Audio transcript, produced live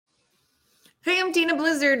I'm Dina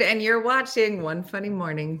Blizzard, and you're watching One Funny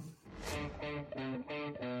Morning.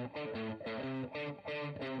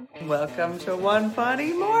 Welcome to One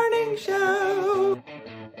Funny Morning Show.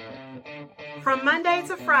 From Monday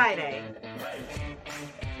to Friday.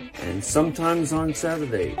 And sometimes on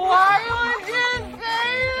Saturday. Why would you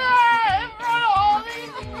say that in front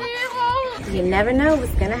of all these people? You never know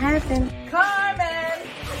what's going to happen. Carmen.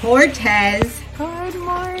 Cortez. Good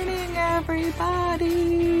morning,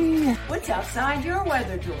 everybody. What's outside your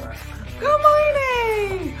weather door? Good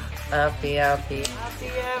morning. Uppy. Happy,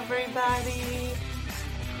 everybody.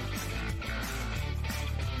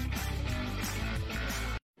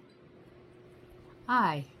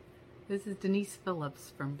 Hi, this is Denise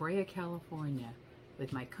Phillips from Brea, California,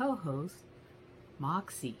 with my co-host,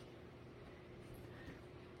 Moxie.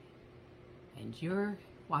 And you're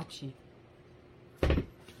watching.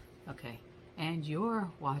 Okay. And you're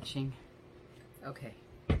watching. Okay.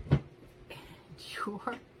 And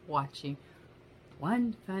you're watching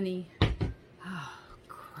One Funny. Oh,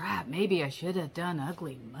 crap. Maybe I should have done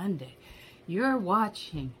Ugly Monday. You're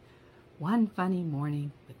watching One Funny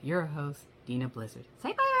Morning with your host, Dina Blizzard.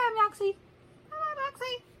 Say bye, Moxie. Bye,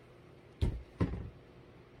 Moxie.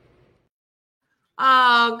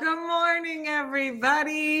 Oh, good morning,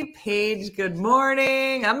 everybody. Paige, good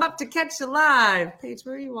morning. I'm up to catch you live. Paige,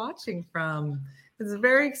 where are you watching from? It's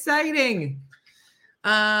very exciting.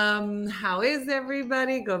 How is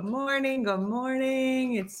everybody? Good morning. Good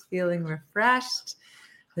morning. It's feeling refreshed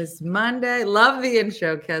this Monday. Love the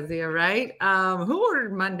intro, Kezia, right? Who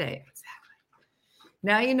ordered Monday?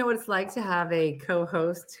 Now you know what it's like to have a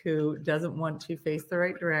co-host who doesn't want to face the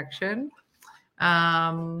right direction.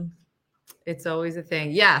 It's always a thing.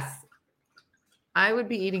 Yes, I would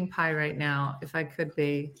be eating pie right now if I could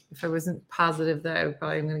be. If I wasn't positive that I would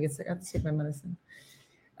probably, I'm going to get sick. I have to take my medicine.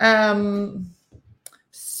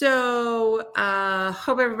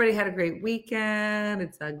 Hope everybody had a great weekend.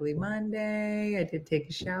 It's Ugly Monday. I did take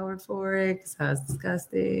a shower for it because I was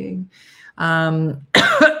disgusting.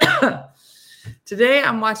 Today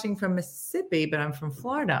I'm watching from Mississippi, but I'm from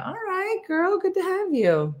Florida. All right, girl, good to have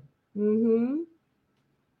you.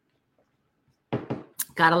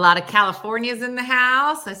 Got a lot of Californians in the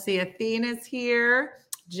house. I see Athena's here.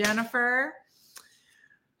 Jennifer.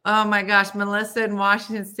 Oh my gosh, Melissa in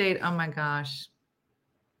Washington State. Oh my gosh.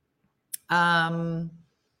 Yeah,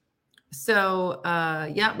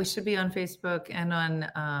 we should be on Facebook and on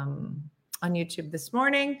YouTube this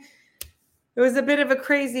morning. It was a bit of a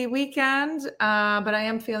crazy weekend, but I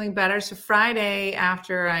am feeling better. So Friday,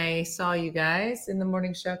 after I saw you guys in the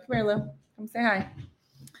morning show, come here, Lou. Come say hi.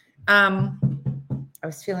 I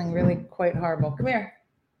was feeling really quite horrible. Come here.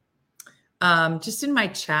 Just in my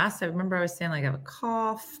chest. I remember I was saying like I have a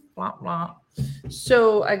cough, blah, blah.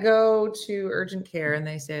 So I go to urgent care and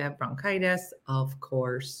they say I have bronchitis, of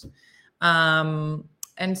course. And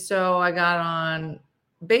so I got on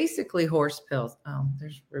basically horse pills. Oh,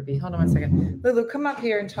 there's Ruby. Hold on one second. Lulu, come up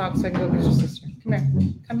here and talk so I can go get your sister. Come here.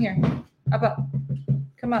 Come here. Up.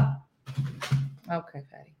 Come up. Okay,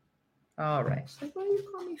 Patty. All right. She's like, why do you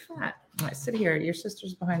call me fat? All right, sit here. Your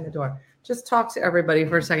sister's behind the door. Just talk to everybody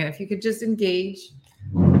for a second. If you could just engage,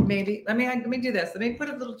 maybe. Let me do this. Let me put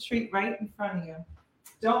a little treat right in front of you.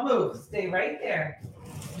 Don't move. Stay right there.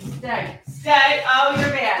 Stay. Oh,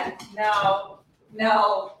 you're mad. No.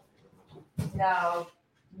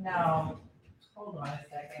 Hold on a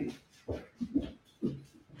second.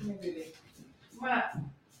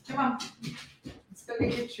 Come on. Let's go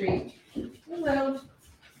get your treat. Hello.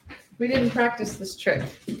 We didn't practice this trick.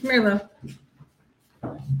 Come here,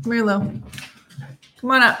 Lou. Come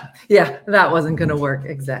on up. Yeah, that wasn't going to work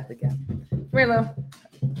exactly. Come here, Lou.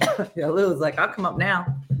 Yeah, Lou's like, I'll come up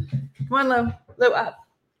now. Come on, Lou. Lou, up.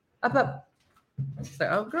 Up. She's like,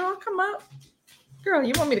 oh, girl, come up. Girl,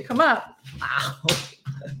 you want me to come up? Wow.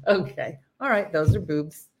 Okay. All right. Those are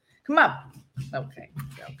boobs. Come up. Okay.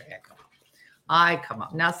 I come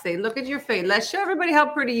up. Now say, look at your face. Let's show everybody how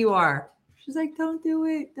pretty you are. She's like, don't do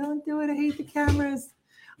it. I hate the cameras.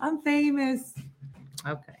 I'm famous.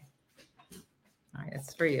 Okay. All right.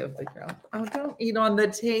 It's for you, big girl. Oh, don't eat on the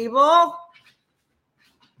table.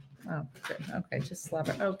 Oh, good. Okay. Just slap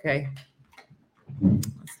it. Okay.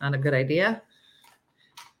 That's not a good idea.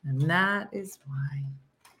 And that is why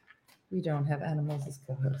we don't have animals as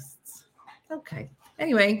co-hosts. Okay.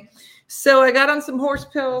 Anyway, so I got on some horse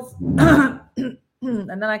pills and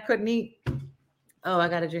then I couldn't eat. Oh, I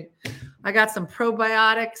got to drink. I got some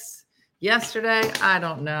probiotics yesterday. I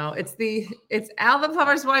don't know. It's Al the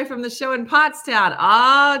plumber's wife from the show in Pottstown.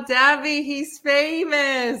 Oh, Debbie, he's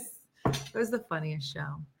famous. It was the funniest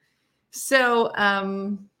show. So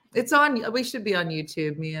it's on. We should be on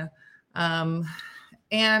YouTube, Mia. So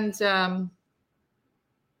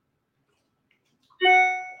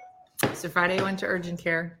Friday I went to urgent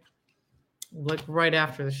care, like right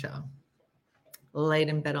after the show. Laid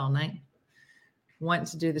in bed all night. Went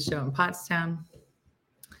to do the show in Pottstown.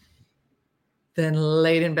 Then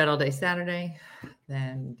laid in bed all day Saturday.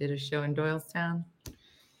 Then did a show in Doylestown.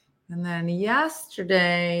 And then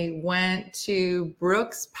yesterday went to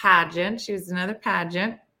Brooke's pageant. She was another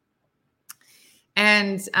pageant.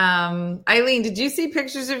 And Eileen, did you see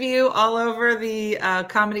pictures of you all over the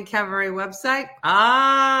Comedy Cabaret website?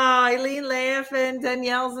 Ah, Eileen laughing.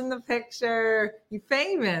 Danielle's in the picture. You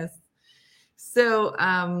famous. So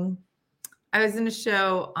I was in a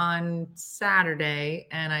show on Saturday,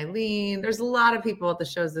 and Eileen, there's a lot of people at the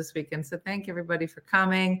shows this weekend. So thank everybody for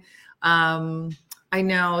coming. I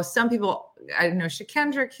know some people, I know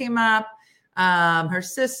Shakendra came up, her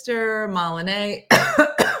sister, Malene.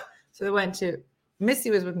 So they went to,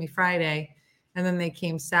 Missy was with me Friday, and then they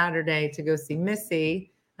came Saturday to go see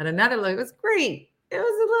Missy at another look. It was great. It was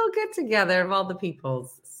a little get together of all the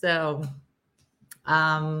peoples. So,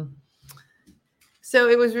 so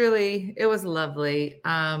it was lovely.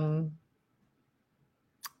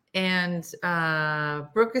 And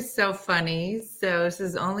Brooke is so funny. So this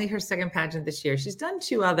is only her second pageant this year. She's done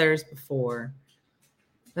 2 others before,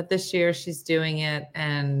 but this year she's doing it.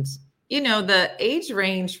 And, you know, the age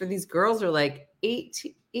range for these girls are like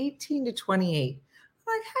 18 to 28.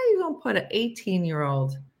 I'm like, how are you going to put an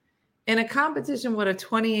 18-year-old in a competition with a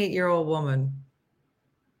 28-year-old woman?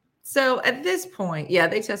 So at this point, yeah,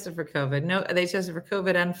 they tested for COVID. No, they tested for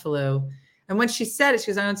COVID and flu. And when she said it, she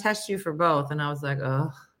goes, I'm going to test you for both. And I was like,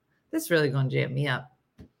 oh, this is really going to jam me up.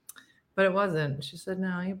 But it wasn't. She said,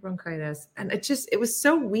 no, you have bronchitis. And it was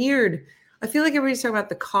so weird. I feel like everybody's talking about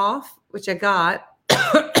the cough, which I got,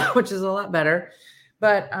 which is a lot better.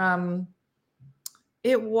 But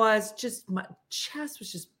it was just, my chest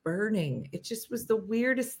was just burning. It just was the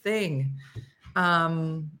weirdest thing.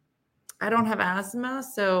 I don't have asthma,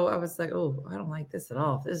 so I was like, oh, I don't like this at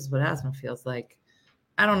all. This is what asthma feels like.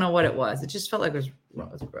 I don't know what it was. It just felt like it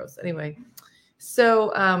was gross. Anyway,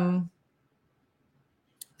 so I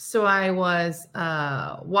was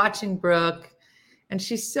watching Brooke, and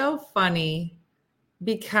she's so funny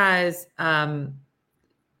because the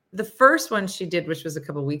first one she did, which was a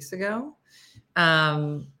couple weeks ago,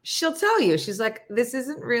 she'll tell you, she's like, this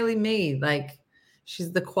isn't really me. Like,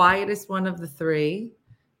 she's the quietest one of the 3.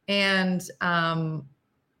 And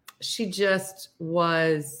she just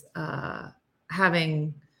was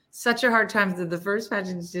having such a hard time. The first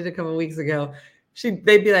pageant she did a couple of weeks ago,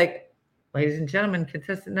 they'd be like, ladies and gentlemen,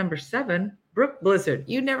 contestant number 7, Brooke Blizzard.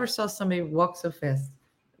 You never saw somebody walk so fast.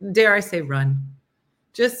 Dare I say run.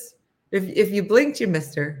 Just, if you blinked, you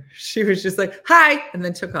missed her. She was just like, hi, and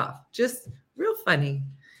then took off. Just real funny.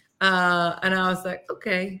 And I was like,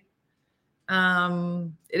 okay.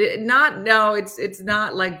 It's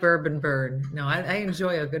not like bourbon burn. No, I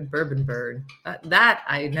enjoy a good bourbon burn. That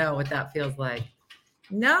I know what that feels like.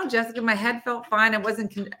 No, Jessica, my head felt fine. I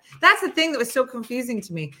wasn't. That's the thing that was so confusing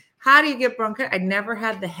to me. How do you get bronchitis? I never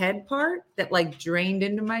had the head part that like drained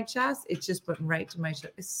into my chest. It just went right to my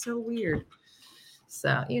chest. It's so weird.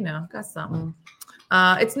 So, got something.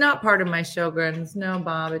 It's not part of my Sjogren's. No,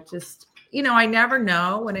 Bob. It just, I never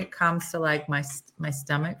know when it comes to like my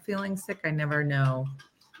stomach feeling sick. I never know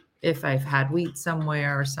if I've had wheat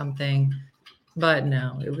somewhere or something, but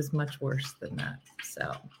no, it was much worse than that.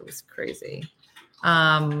 So it was crazy.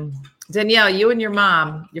 Danielle, you and your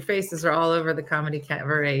mom, your faces are all over the Comedy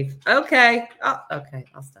Cabaret. Okay. Oh, okay.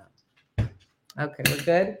 I'll stop. Okay. We're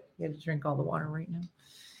good. You had to drink all the water right now.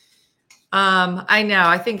 I know.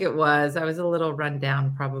 I think it was. I was a little run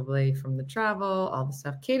down probably from the travel, all the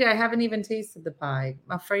stuff. Katie, I haven't even tasted the pie.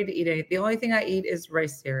 I'm afraid to eat it. The only thing I eat is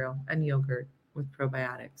rice cereal and yogurt with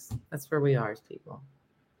probiotics. That's where we are as people.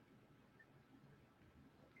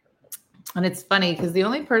 And it's funny because the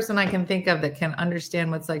only person I can think of that can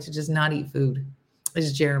understand what it's like to just not eat food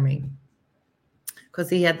is Jeremy. Because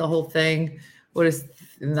he had the whole thing. Was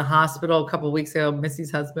in the hospital a couple of weeks ago,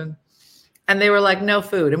 Missy's husband. And they were like, no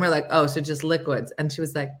food. And we're like, oh, so just liquids. And she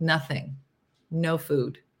was like, nothing, no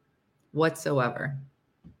food whatsoever.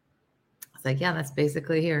 I was like, yeah, that's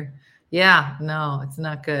basically here. Yeah, no, it's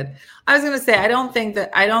not good. I was going to say, I don't think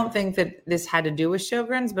that this had to do with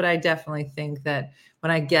Sjogren's, but I definitely think that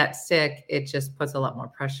when I get sick, it just puts a lot more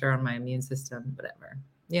pressure on my immune system, whatever,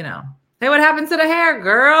 Hey, what happened to the hair,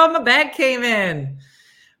 girl? My bag came in.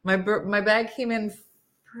 My bag came in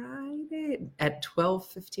Friday at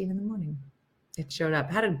 12:15 in the morning. It showed up.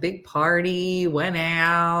 Had a big party, went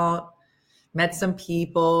out, met some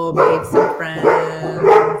people, made some friends.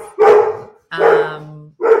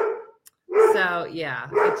 So yeah,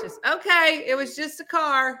 it's just okay. It was just a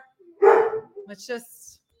car. It's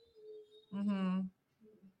just.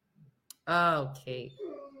 Oh, Kate.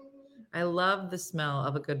 I love the smell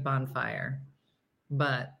of a good bonfire,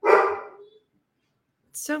 but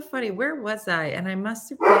it's so funny. Where was I? And I must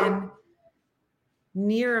have been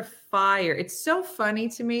near a fire. It's so funny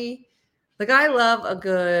to me. Like, I love a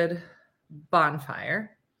good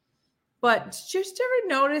bonfire, but just ever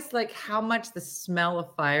notice like how much the smell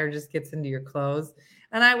of fire just gets into your clothes?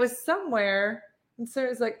 And I was somewhere, and so it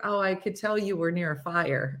was like, oh, I could tell you were near a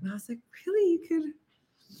fire. And I was like, really? You could?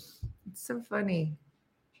 It's so funny.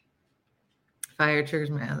 Fire triggers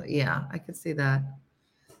my, yeah, I could see that.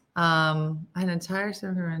 An entire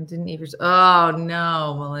summer and didn't eat. Oh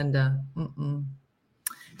no, Melinda.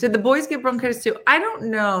 Did the boys get bronchitis too? I don't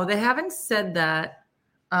know. They haven't said that.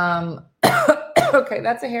 Okay,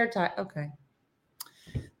 that's a hair tie. Okay.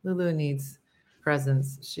 Lulu needs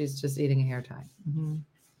presents. She's just eating a hair tie.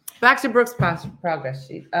 Back to Brooke's progress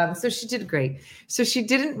sheet. So she did great. So she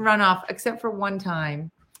didn't run off except for one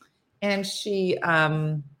time. And she,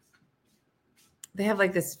 they have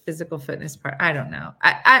like this physical fitness part. I don't know.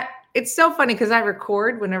 It's so funny because I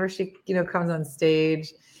record whenever she, comes on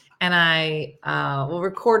stage, and I will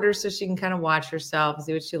record her so she can kind of watch herself and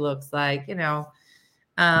see what she looks like,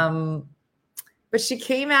 But she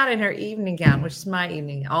came out in her evening gown, which is my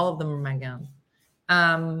evening. All of them are my gowns.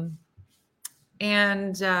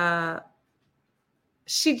 And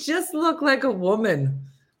she just looked like a woman.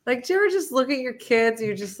 Like, do you ever just look at your kids and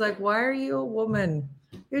you're just like, why are you a woman?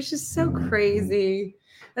 It was just so crazy.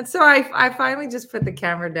 And so I finally just put the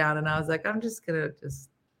camera down and I was like, I'm just going to just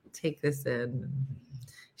take this in.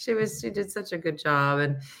 She did such a good job.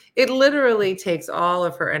 And it literally takes all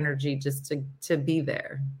of her energy just to be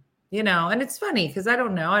there, and it's funny because I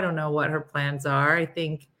don't know what her plans are. I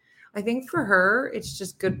think for her, it's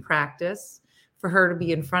just good practice for her to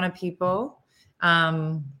be in front of people.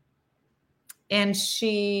 And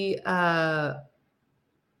she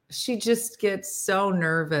just gets so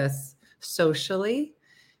nervous socially.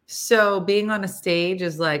 So being on a stage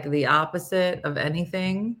is like the opposite of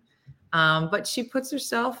anything. But she puts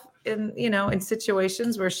herself in, in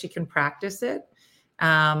situations where she can practice it.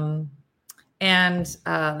 And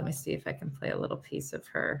let me see if I can play a little piece of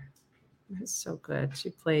her. It's so good. She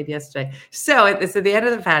played yesterday. So it's at the end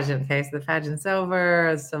of the pageant. Okay. So the pageant's over.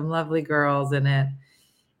 There's some lovely girls in it.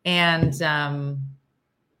 And hold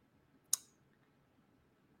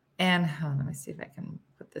on, let me see if I can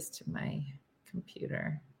put this to my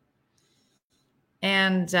computer.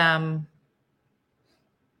 And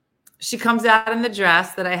she comes out in the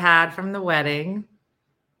dress that I had from the wedding.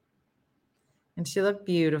 And she looked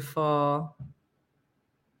beautiful.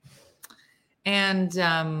 And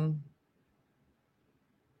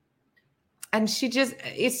she just,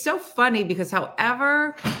 it's so funny because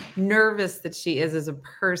however nervous that she is as a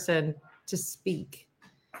person to speak,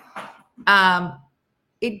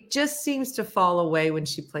 it just seems to fall away when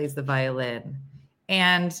she plays the violin.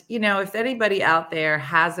 And, if anybody out there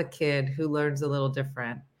has a kid who learns a little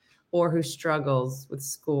different or who struggles with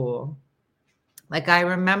school, like I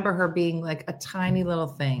remember her being like a tiny little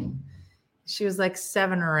thing. She was like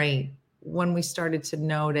 7 or 8 when we started to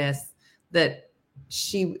notice that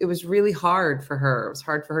it was really hard for her. It was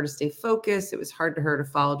hard for her to stay focused. It was hard for her to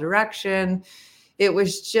follow direction. It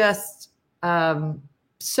was just,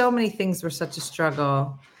 so many things were such a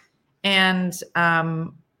struggle. And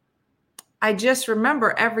I just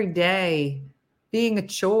remember every day being a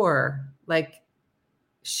chore. Like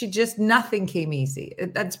nothing came easy.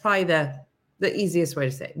 That's probably the easiest way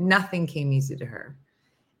to say it. Nothing came easy to her.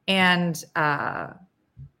 And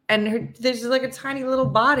there's like a tiny little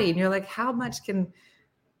body and you're like, how much can,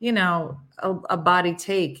 a body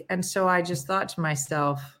take? And so I just thought to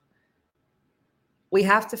myself, we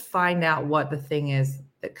have to find out what the thing is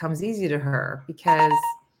that comes easy to her, because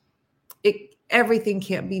everything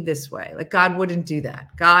can't be this way. Like God wouldn't do that.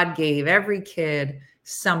 God gave every kid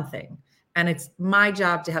something. And it's my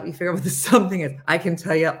job to help you figure out what the something is. I can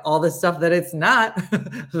tell you all the stuff that it's not.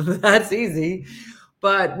 That's easy.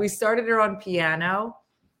 But we started her on piano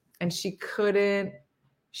and it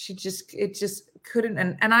just couldn't.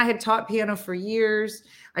 And I had taught piano for years.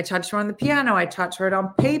 I taught her on the piano. I taught her it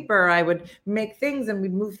on paper. I would make things and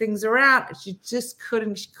we'd move things around. She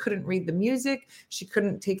couldn't read the music. She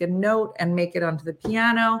couldn't take a note and make it onto the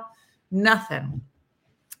piano. Nothing.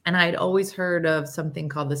 And I'd always heard of something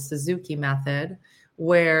called the Suzuki method,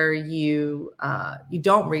 where you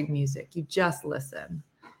don't read music. You just listen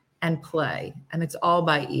and play, and it's all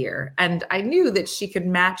by ear. And I knew that she could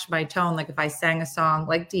match my tone. Like if I sang a song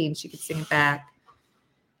like Dean, she could sing it back.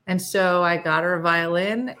 And so I got her a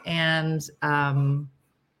violin and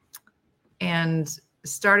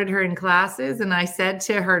started her in classes. And I said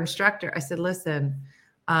to her instructor, I said, listen,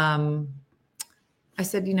 I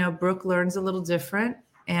said, Brooke learns a little different,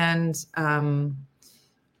 and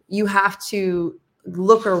you have to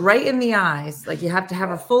look her right in the eyes. Like, you have to have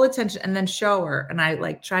her full attention and then show her. And I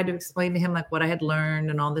like tried to explain to him like what I had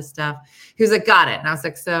learned and all this stuff. He was like, got it. And I was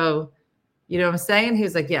like, so you know what I'm saying? He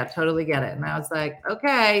was like, yeah, totally get it. And I was like,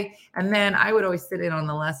 okay. And then I would always sit in on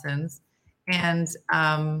the lessons, and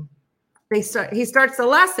he starts the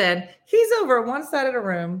lesson. He's over at one side of the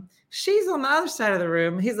room. She's on the other side of the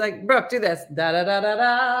room. He's like, Brooke, do this. Da, da, da, da,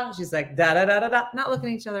 da. She's like, da, da, da, da, da. Not looking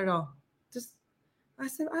at each other at all. I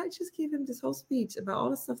said, I just gave him this whole speech about all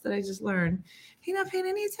the stuff that I just learned. He's not paying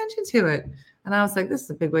any attention to it. And I was like, this is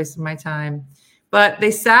a big waste of my time. But they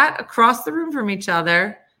sat across the room from each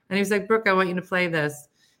other. And he was like, Brooke, I want you to play this.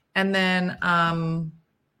 And then and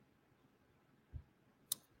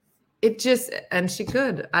she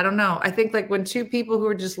could. I don't know. I think like when two people who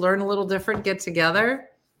are just learn a little different get together,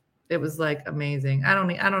 it was like amazing. I don't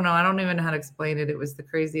know. I don't even know how to explain it. It was the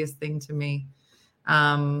craziest thing to me.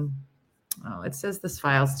 Oh, it says this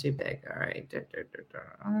file's too big. All right.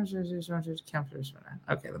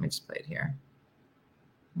 Okay, let me just play it here.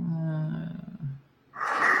 All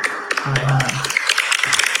right,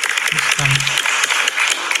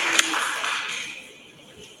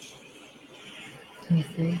 can you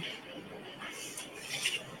see?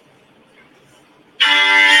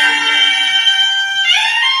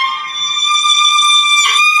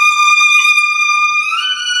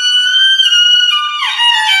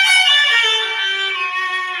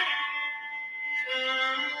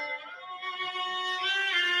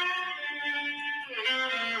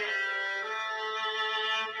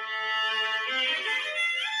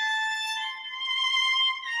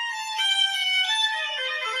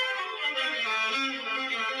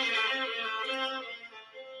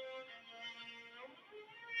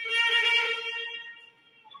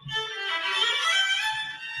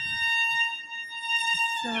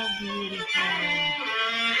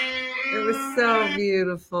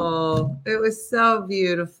 It was so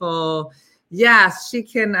beautiful. Yes, she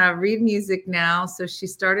can read music now. So she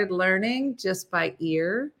started learning just by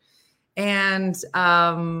ear. And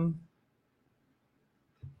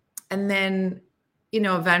then,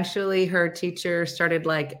 eventually her teacher started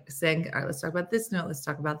like saying, all right, let's talk about this note. Let's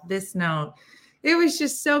talk about this note. It was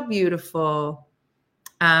just so beautiful.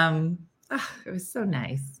 It was so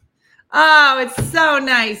nice. Oh, it's so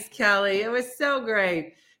nice, Kelly. It was so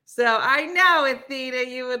great. So I know, Athena,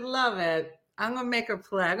 you would love it. I'm gonna make her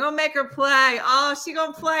play. Oh, she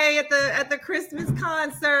gonna play at the Christmas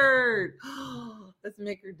concert. Let's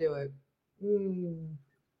make her do it.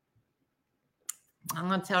 I'm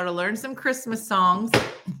gonna tell her to learn some Christmas songs.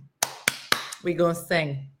 We gonna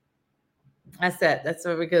sing. That's it. That's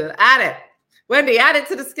what we're gonna add it. Wendy, add it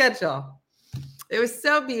to the schedule. It was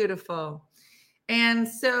so beautiful. And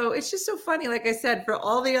so it's just so funny. Like I said, for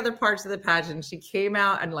all the other parts of the pageant, she came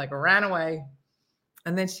out and like ran away.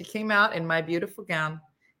 And then she came out in my beautiful gown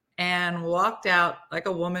and walked out like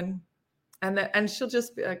a woman. And she'll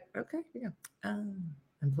just be like, okay, here you go.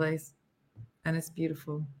 And plays. And it's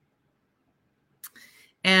beautiful.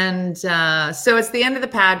 And so it's the end of the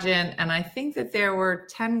pageant. And I think that there were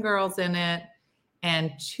 10 girls in it.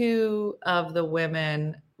 And 2 of the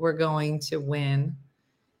women were going to win.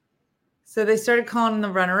 So they started calling the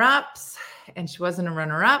runner-ups, and she wasn't a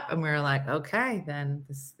runner-up. And we were like, okay, then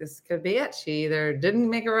this could be it. She either didn't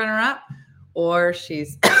make a runner-up or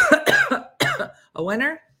she's a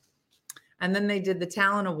winner. And then they did the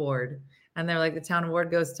talent award. And they're like, the talent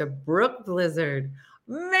award goes to Brooke Blizzard.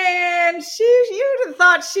 Man, you'd have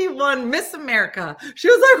thought she won Miss America. She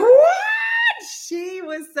was like, what? She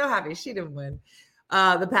was so happy. She didn't win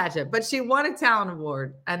the pageant, but she won a talent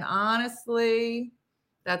award. And honestly,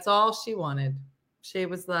 that's all she wanted. She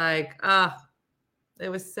was like, it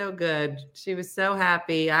was so good. She was so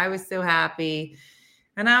happy. I was so happy.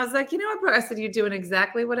 And I was like, you know what, Brooke? I said, you're doing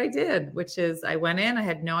exactly what I did, which is I went in, I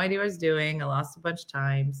had no idea what I was doing. I lost a bunch of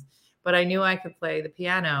times, but I knew I could play the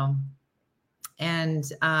piano. And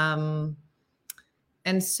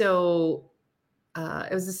so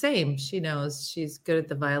it was the same. She knows she's good at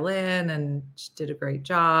the violin and she did a great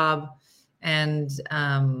job. And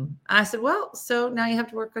I said, well, so now you have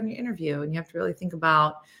to work on your interview and you have to really think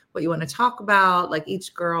about what you want to talk about. Like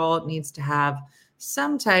each girl needs to have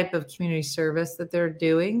some type of community service that they're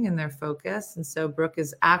doing in their focus. And so Brooke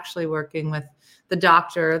is actually working with the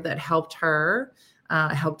doctor that helped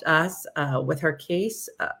us with her case,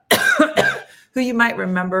 who you might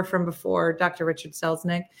remember from before, Dr. Richard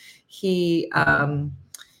Selznick. He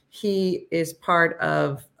He is part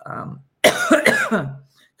of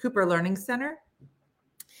Cooper Learning Center,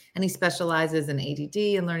 and he specializes in ADD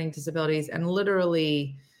and learning disabilities, and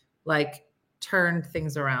literally like turned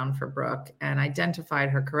things around for Brooke and identified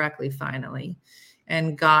her correctly finally,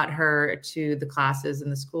 and got her to the classes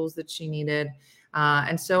and the schools that she needed.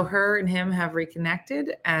 And so her and him have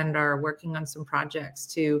reconnected and are working on some projects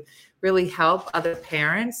to really help other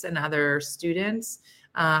parents and other students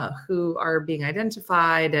who are being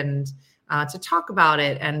identified, and to talk about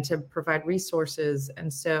it and to provide resources.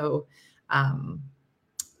 And so,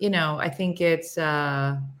 I think it's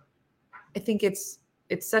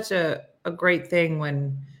such a great thing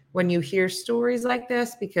when you hear stories like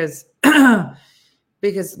this, because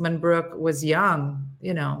because when Brooke was young,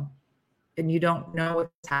 and you don't know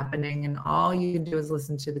what's happening, and all you can do is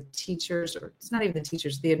listen to the teachers, or it's not even the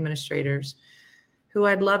teachers, the administrators, who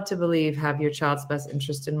I'd love to believe have your child's best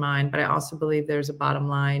interest in mind. But I also believe there's a bottom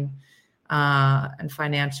line, and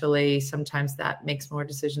financially, sometimes that makes more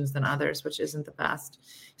decisions than others, which isn't the best.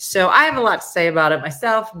 So I have a lot to say about it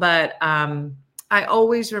myself, but I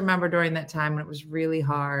always remember during that time when it was really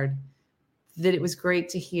hard, that it was great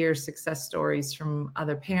to hear success stories from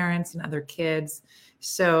other parents and other kids.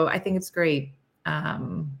 So I think it's great.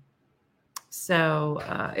 It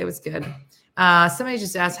was good. Somebody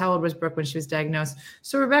just asked, how old was Brooke when she was diagnosed?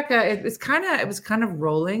 So Rebecca, it was kind of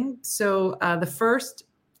rolling. So the first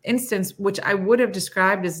instance, which I would have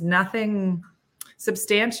described as nothing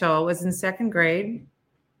substantial, was in second grade.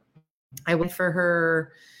 I went for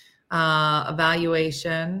her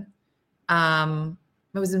evaluation.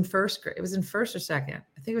 It was in first grade. It was in first or second.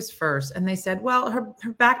 I think it was first. And they said, well, her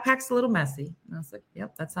backpack's a little messy. And I was like,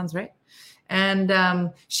 yep, that sounds right.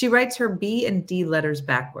 And she writes her B and D letters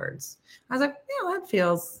backwards. I was like, yeah, that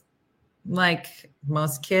feels like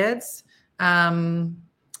most kids.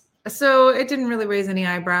 So it didn't really raise any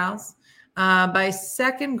eyebrows. By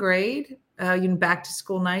second grade, back to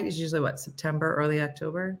school night is usually September, early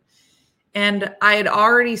October. And I had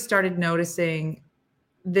already started noticing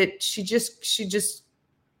that she just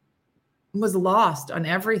was lost on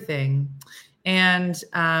everything. And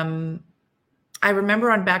I remember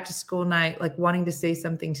on back to school night, wanting to say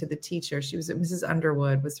something to the teacher. She was Mrs.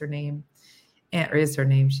 Underwood was her name, or is her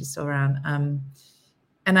name. She's still around.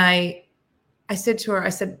 And I said to her,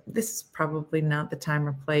 this is probably not the time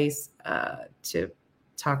or place to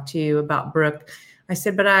talk to you about Brooke. I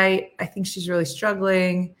said, but I think she's really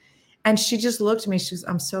struggling. And she just looked at me. She was,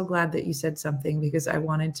 I'm so glad that you said something, because I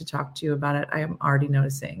wanted to talk to you about it. I am already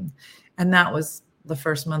noticing. And that was the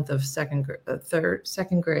first month of second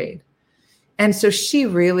grade. And so she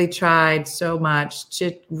really tried so much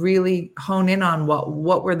to really hone in on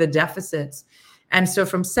what were the deficits. And so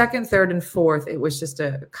from second, third, and fourth, it was just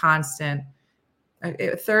a constant.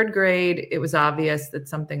 Third grade, it was obvious that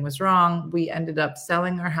something was wrong. We ended up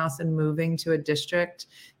selling our house and moving to a district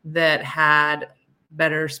that had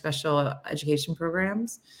better special education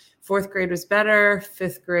programs. Fourth grade was better.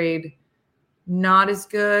 Fifth grade, not as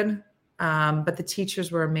good, but the teachers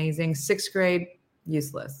were amazing. Sixth grade,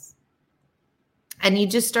 useless. And you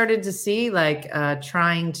just started to see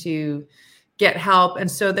trying to get help. And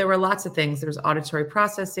so there were lots of things. There was auditory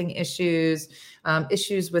processing issues,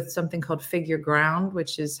 issues with something called figure ground,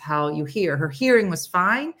 which is how you hear. Her hearing was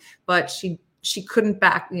fine, but she couldn't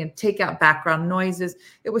take out background noises.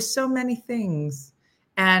 It was so many things.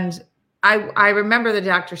 And I remember the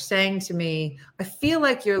doctor saying to me, I feel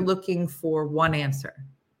like you're looking for one answer.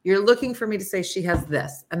 You're looking for me to say she has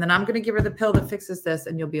this, and then I'm going to give her the pill that fixes this,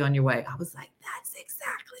 and you'll be on your way. I was like, that's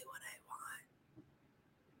exactly what I want.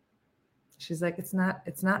 She's like, it's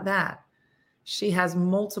not that. She has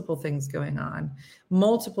multiple things going on,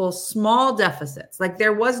 multiple small deficits.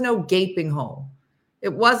 There was no gaping hole.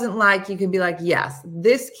 It wasn't like you can be like, yes,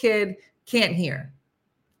 this kid can't hear,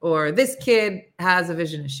 or this kid has a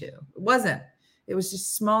vision issue. It wasn't. It was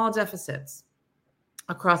just small deficits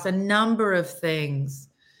across a number of things.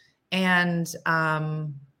 And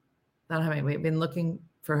we've been looking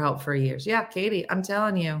for help for years. Yeah, Katie, I'm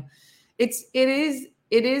telling you, it is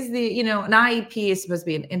the, an IEP is supposed to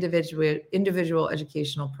be an individual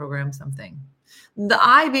educational program, something. The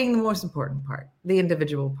I being the most important part, the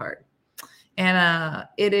individual part. And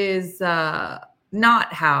it is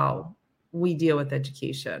not how we deal with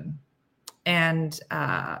education. And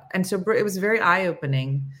so it was very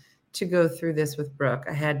eye-opening to go through this with Brooke.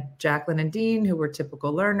 I had Jacqueline and Dean, who were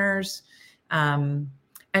typical learners. And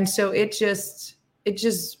so it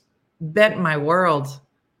just bent my world,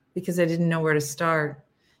 because I didn't know where to start.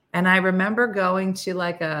 And I remember going to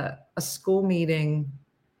a school meeting.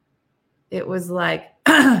 It was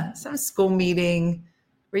some school meeting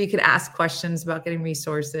where you could ask questions about getting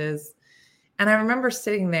resources. And I remember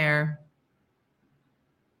sitting there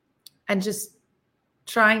and just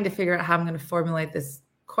trying to figure out how I'm going to formulate this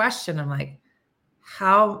question. I'm like,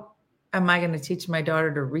 how am I going to teach my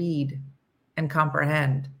daughter to read and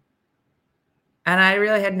comprehend? And I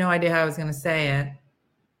really had no idea how I was going to say it.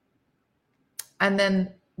 And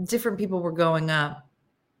then different people were going up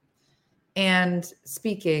and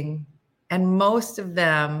speaking, and most of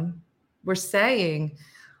them were saying,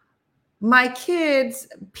 my kid's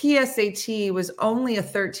PSAT was only a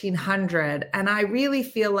 1300, and I really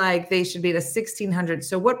feel like they should be at a 1600.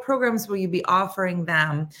 So what programs will you be offering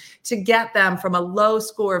them to get them from a low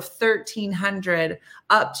score of 1300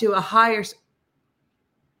 up to a higher?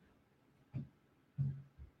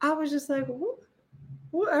 I was just like,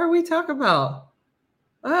 what are we talking about?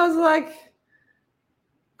 I was like,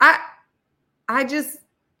 I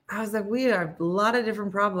was like, we have a lot of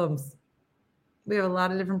different problems. We have a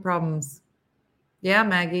lot of different problems. Yeah,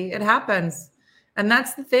 Maggie, it happens. And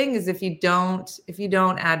that's the thing, is if you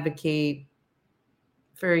don't advocate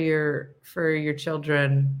for your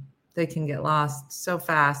children, they can get lost so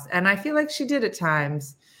fast. And I feel like she did at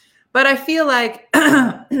times. But I feel like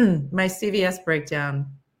my CVS breakdown,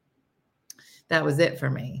 that was it for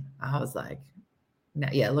me. I was like, no,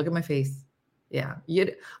 yeah, look at my face. Yeah.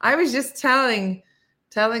 I was just telling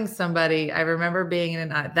somebody, I remember being in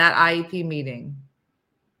that IEP meeting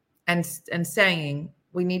and saying,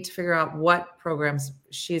 we need to figure out what programs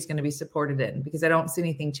she's going to be supported in, because I don't see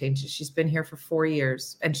anything changes. She's been here for 4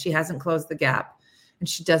 years and she hasn't closed the gap, and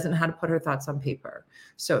she doesn't know how to put her thoughts on paper.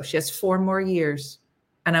 So she has 4 more years,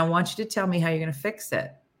 and I want you to tell me how you're going to fix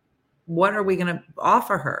it. What are we going to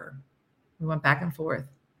offer her? We went back and forth.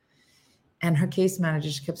 And her case manager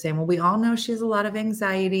just kept saying, well, we all know she has a lot of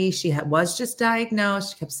anxiety. She was just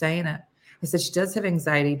diagnosed. She kept saying it. I said, she does have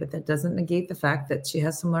anxiety, but that doesn't negate the fact that she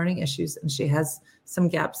has some learning issues and she has some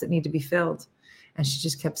gaps that need to be filled. And she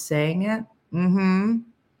just kept saying it. Mm-hmm.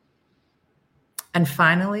 And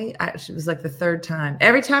finally, it was like the 3rd time.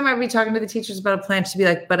 Every time I'd be talking to the teachers about a plan, she'd be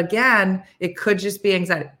like, but again, it could just be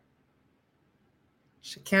anxiety.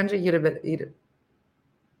 Kendra, you'd have been eat it.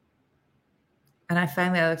 And I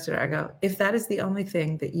looked at her, I go, if that is the only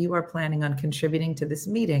thing that you are planning on contributing to this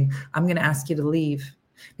meeting, I'm going to ask you to leave,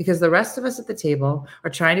 because the rest of us at the table are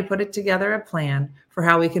trying to put together a plan for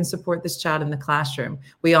how we can support this child in the classroom.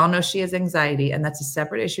 We all know she has anxiety, and that's a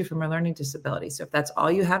separate issue from her learning disability. So if that's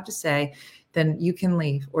all you have to say, then you can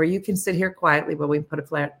leave, or you can sit here quietly while we put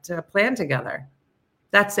a plan together.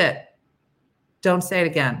 That's it. Don't say it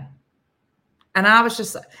again. And I was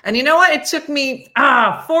just, and you know what? It took me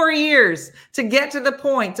 4 years to get to the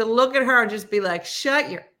point to look at her and just be like, shut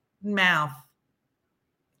your mouth.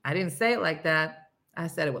 I didn't say it like that. I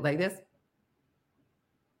said it like this.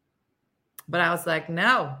 But I was like,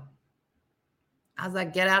 no. I was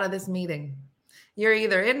like, get out of this meeting. You're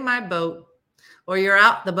either in my boat or you're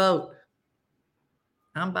out the boat.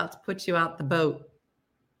 I'm about to put you out the boat.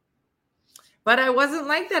 But I wasn't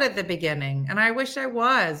like that at the beginning, and I wish I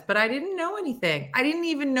was, but I didn't know anything. I didn't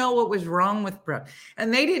even know what was wrong with Brooke,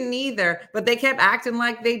 and they didn't either, but they kept acting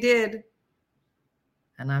like they did.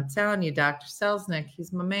 And I'm telling you, Dr. Selznick,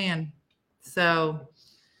 he's my man. So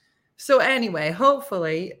anyway,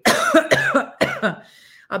 hopefully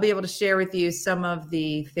I'll be able to share with you some of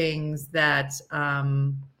the things that,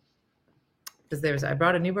 because I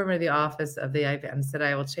brought a newborn to the office of the IVF and said,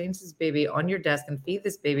 I will change this baby on your desk and feed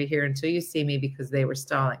this baby here until you see me, because they were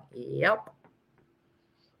stalling. Yep.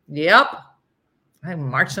 I'm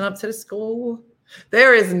marching up to the school.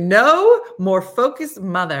 There is no more focused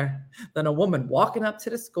mother than a woman walking up to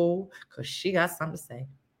the school because she got something to say.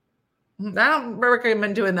 I don't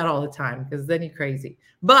recommend doing that all the time, because then you're crazy.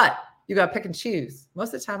 But you got to pick and choose.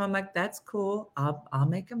 Most of the time I'm like, that's cool. I'll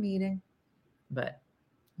make a meeting. But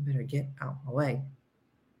better get out of my way.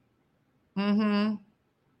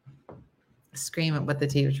 Scream at what the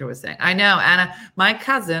teacher was saying. I know, Anna. My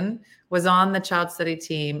cousin was on the child study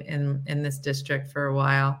team in this district for a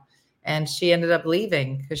while, and she ended up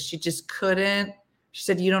leaving because she just couldn't. She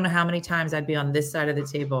said, you don't know how many times I'd be on this side of the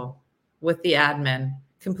table with the admin,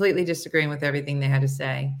 completely disagreeing with everything they had to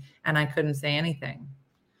say, and I couldn't say anything.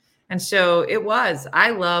 And so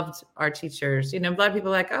I loved our teachers. You know, a lot of people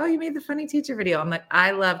are like, oh, you made the funny teacher video. I'm like,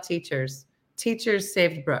 I love teachers. Teachers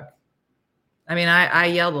saved Brooke. I mean, I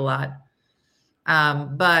yelled a lot.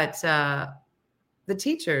 But the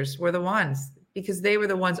teachers were the ones, because they were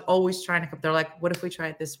the ones always trying to come. They're like, what if we try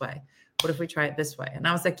it this way? What if we try it this way? And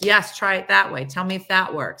I was like, yes, try it that way. Tell me if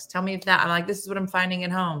that works. Tell me if that. I'm like, this is what I'm finding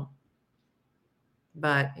at home.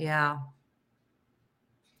 But yeah.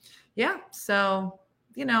 So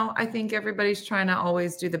I think everybody's trying to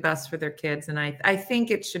always do the best for their kids. And I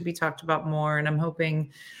think it should be talked about more. And I'm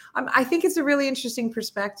hoping, I think it's a really interesting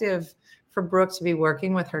perspective for Brooke to be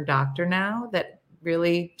working with her doctor now that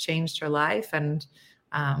really changed her life. And,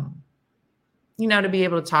 to be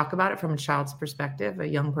able to talk about it from a child's perspective, a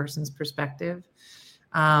young person's perspective.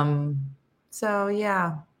 So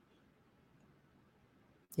yeah.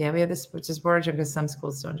 Yeah, we have this, which is board because some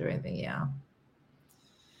schools don't do anything. Yeah.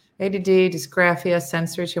 ADD, dysgraphia,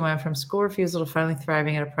 sensory. She went from school refusal to finally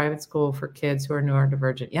thriving at a private school for kids who are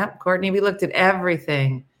neurodivergent. Yep, Courtney, we looked at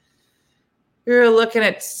everything. We were looking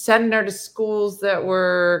at sending her to schools that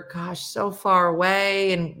were, so far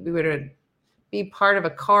away, and we would be part of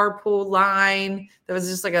a carpool line that was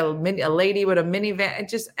just like a lady with a minivan,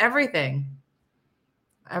 just everything.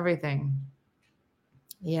 Everything.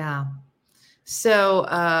 Yeah. So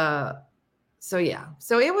yeah.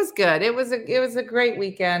 So it was good. It was a great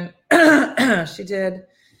weekend. She did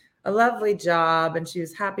a lovely job and she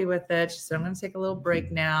was happy with it. She said, I'm going to take a little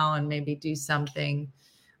break now and maybe do something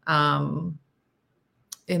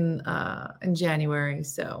in January.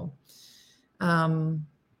 So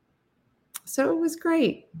it was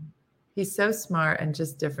great. He's so smart and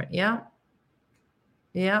just different. Yeah.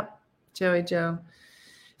 Yep. Joey Joe.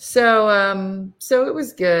 So it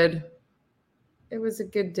was good. It was a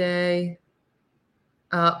good day.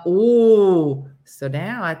 So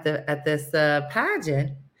now at this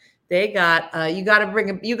pageant, they got you got to bring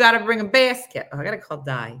a basket. Oh, I got to call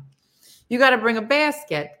Di. You got to bring a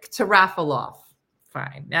basket to raffle off.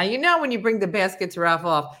 Fine. Now when you bring the basket to raffle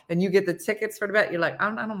off and you get the tickets for the bet, you're like, I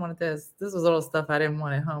don't want this. This was little stuff I didn't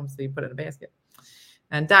want at home, so you put it in a basket.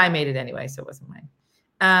 And Di made it anyway, so it wasn't mine.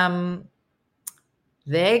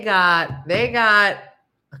 They got a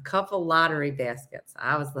couple lottery baskets.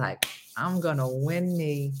 I was like, I'm going to win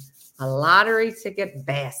me a lottery ticket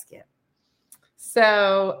basket.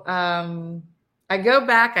 So I go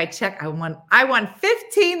back, I check, I won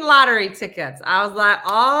 15 lottery tickets. I was like,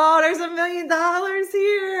 oh, there's $1 million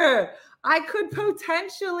here. I could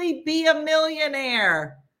potentially be a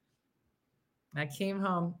millionaire. I came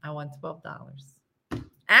home, I won $12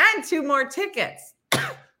 and 2 more tickets.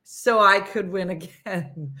 So I could win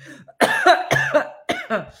again.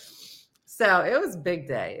 So it was a big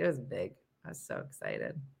day. It was big. I was so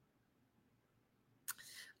excited.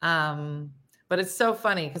 But it's so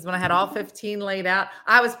funny because when I had all 15 laid out,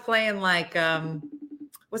 I was playing like,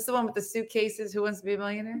 what's the one with the suitcases? Who Wants to Be a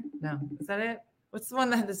Millionaire? No, is that it? What's the one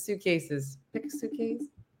that had the suitcases? Pick a suitcase.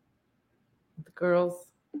 The girls.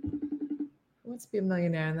 Who Wants to Be a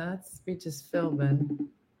Millionaire? And that's Regis Philbin.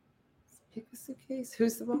 Pick a suitcase.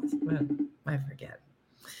 Who's the boss? Well, I forget.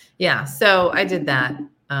 Yeah, so I did that,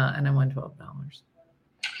 and I won $12.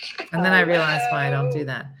 And then I realized why I don't do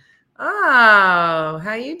that. Oh,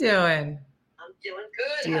 how you doing? I'm doing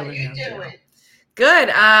good. How are you doing? Good.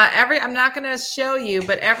 I'm not going to show you,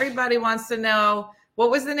 but everybody wants to know,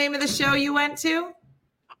 what was the name of the show you went to?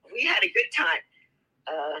 We had a good time.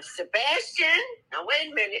 Sebastian. Now wait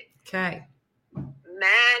a minute. Okay. Maniscalco.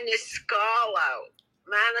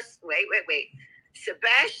 Wait.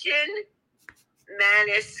 Sebastian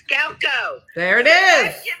Maniscalco. There it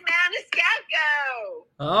is. Sebastian Maniscalco.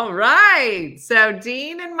 All right. So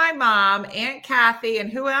Dean and my mom, Aunt Kathy,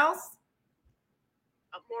 and who else?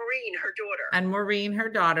 Maureen, her daughter. And Maureen, her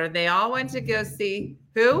daughter. They all went to go see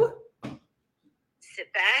who?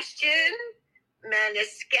 Sebastian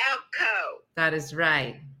Maniscalco. That is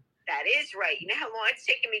right. That is right. You know how long it's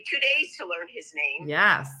taken me 2 days to learn his name?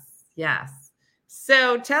 Yes.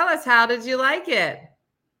 So tell us, how did you like it?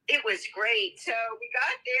 It was great. So we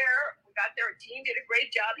got there. Dean did a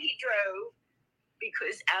great job. He drove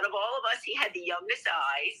because out of all of us, he had the youngest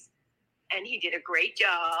eyes, and he did a great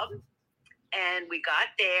job. And we got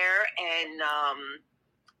there, and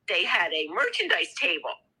they had a merchandise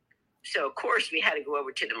table. So, of course, we had to go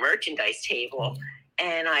over to the merchandise table.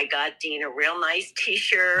 And I got Dean a real nice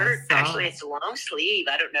T-shirt. Actually, it's a long sleeve.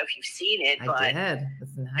 I don't know if you've seen it, but I did.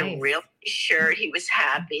 It's nice. A real shirt. He was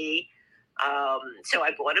happy. So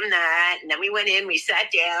I bought him that. And then we went in, we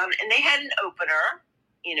sat down, and they had an opener,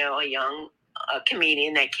 a young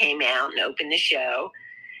comedian that came out and opened the show.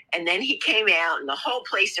 And then he came out, and the whole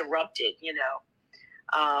place erupted, and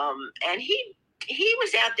he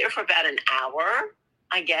was out there for about an hour,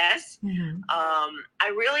 I guess. Mm-hmm. I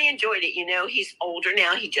really enjoyed it. He's older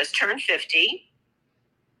now. He just turned 50.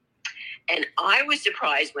 And I was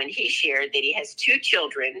surprised when he shared that he has 2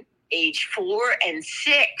 children, age 4 and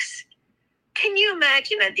 6. Can you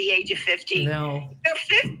imagine at the age of 50? No. You're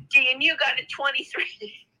 50 and you got a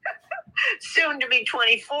 23, soon to be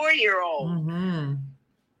 24-year-old. Mm-hmm.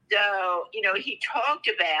 So, he talked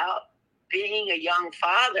about being a young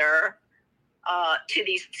father to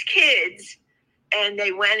these kids. And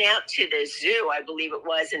they went out to the zoo, I believe it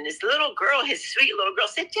was. And this little girl, his sweet little girl,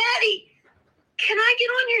 said, "Daddy, can I get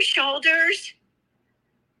on your shoulders?"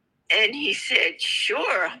 And he said,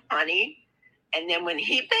 "Sure, honey." And then when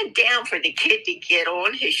he bent down for the kid to get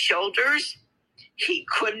on his shoulders, he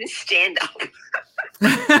couldn't stand up.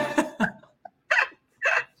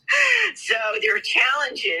 So there are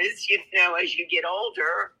challenges, as you get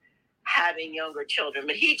older, having younger children.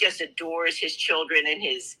 But he just adores his children and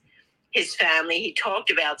his family. He talked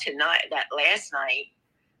about that last night,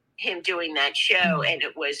 him doing that show, and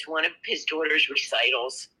it was one of his daughter's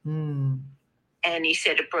recitals. And he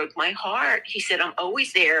said, "It broke my heart." He said, "I'm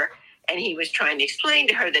always there." And he was trying to explain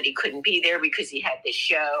to her that he couldn't be there because he had this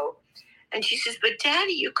show. And she says, "But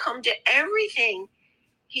Daddy, you come to everything."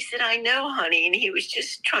 He said, "I know, honey." And he was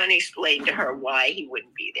just trying to explain to her why he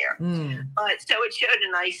wouldn't be there. But so it showed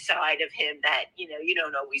a nice side of him that, you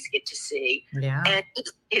don't always get to see. Yeah. And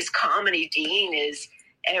his comedy, Dean, is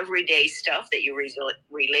everyday stuff that you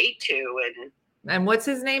relate to. And what's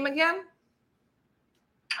his name again?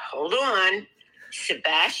 Hold on.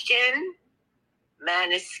 Sebastian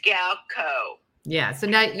Maniscalco. Yeah. So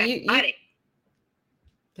now you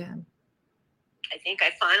yeah. I think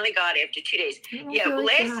I finally got it after 2 days. Yeah,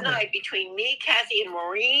 last night between me, Kathy, and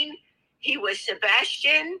Maureen, he was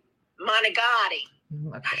Sebastian Manigati.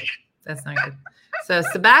 Okay, that's not good. So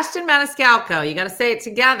Sebastian Maniscalco, you got to say it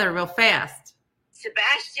together real fast.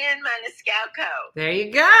 Sebastian Maniscalco. There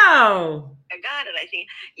you go. I got it, I think.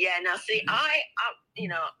 Yeah, now see,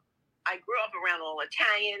 I grew up around all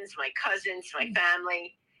Italians, my cousins, my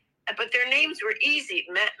family. But their names were easy.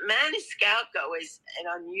 Maniscalco is an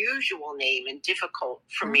unusual name and difficult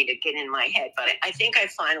for me to get in my head. But I think I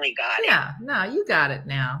finally got it. Yeah, no, you got it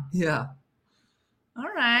now. Yeah.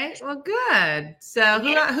 All right. Well, good. So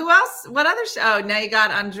who else? What other show? Oh, now you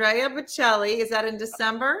got Andrea Bocelli. Is that in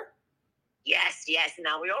December? Yes.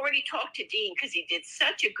 Now, we already talked to Dean because he did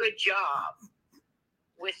such a good job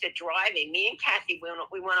with the driving. Me and Kathy,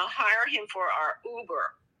 we want to hire him for our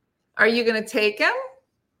Uber. Are you going to take him?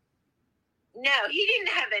 No, he didn't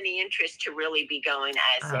have any interest to really be going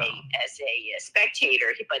as a spectator.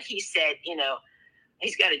 But he said,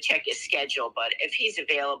 he's got to check his schedule. But if he's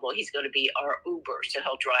available, he's going to be our Uber, so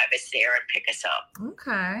he'll drive us there and pick us up.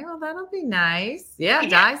 Okay, well that'll be nice. Yeah,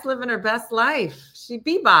 Di's living her best life. She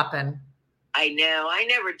bebopping. I know. I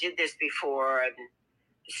never did this before, and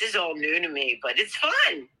this is all new to me. But it's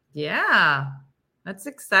fun. Yeah, that's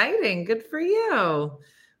exciting. Good for you.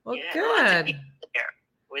 Well, good.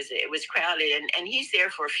 It was crowded, and he's there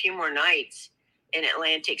for a few more nights in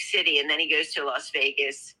Atlantic City, and then he goes to Las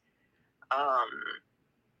Vegas.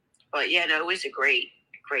 But yeah, no, it was a great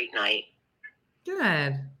night.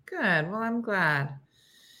 Good. Well, I'm glad.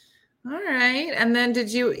 All right. And then did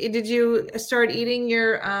you start eating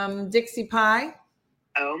your Dixie pie?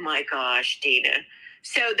 Oh my gosh, Dina.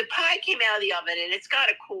 So the pie came out of the oven, and it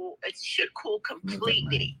should cool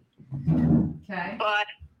completely. Okay. But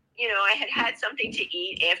I had something to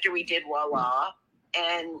eat after we did Voila,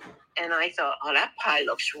 and I thought, oh, that pie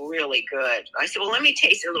looks really good. I said, well, let me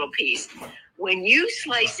taste a little piece. When you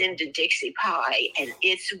slice into Dixie pie and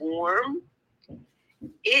it's warm,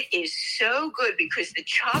 it is so good because the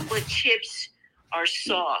chocolate chips are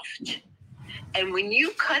soft. And when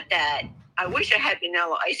you cut that, I wish I had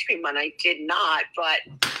vanilla ice cream and I did not, but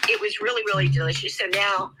it was really, really delicious. So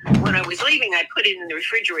now when I was leaving, I put it in the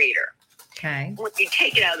refrigerator. Okay. When you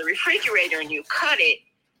take it out of the refrigerator and you cut it,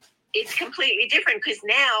 it's completely different because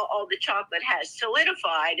now all the chocolate has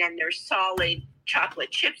solidified and they're solid chocolate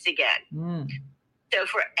chips again. So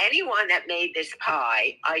for anyone that made this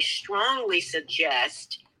pie, I strongly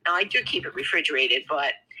suggest, now I do keep it refrigerated,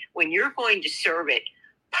 but when you're going to serve it,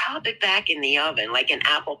 pop it back in the oven like an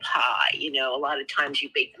apple pie. A lot of times you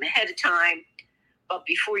bake them ahead of time, but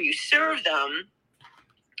before you serve them,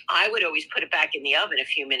 I would always put it back in the oven a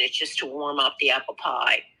few minutes just to warm up the apple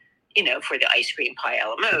pie, for the ice cream pie a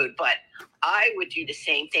la mode. But I would do the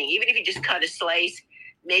same thing. Even if you just cut a slice,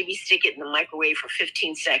 maybe stick it in the microwave for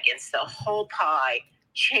 15 seconds. The whole pie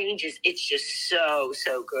changes. It's just so,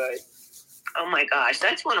 so good. Oh my gosh,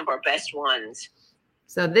 that's one of our best ones.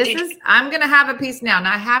 So I'm going to have a piece now.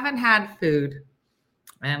 Now I haven't had food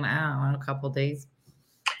in, a couple of days.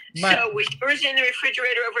 But, so was yours in the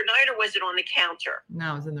refrigerator overnight or was it on the counter?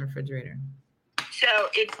 No, it was in the refrigerator. So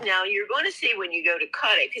now you're going to see when you go to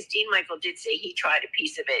cut it, because Dean Michael did say he tried a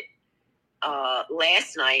piece of it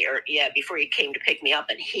last night before he came to pick me up,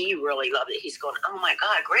 and he really loved it. He's going, oh my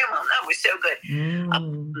God, Grandma, that was so good.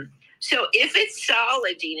 So if it's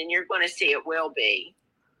solid, Dean, and you're going to see it will be,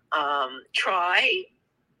 try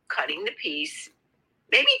cutting the piece,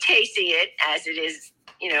 maybe tasting it as it is,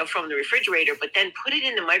 from the refrigerator, but then put it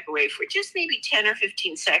in the microwave for just maybe 10 or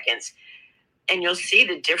 15 seconds. And you'll see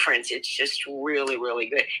the difference. It's just really, really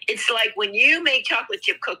good. It's like when you make chocolate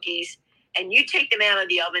chip cookies and you take them out of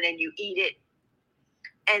the oven and you eat it,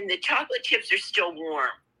 and the chocolate chips are still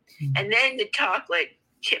warm. And then the chocolate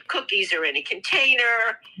chip cookies are in a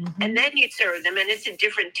container, and then you serve them, and it's a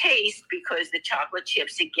different taste because the chocolate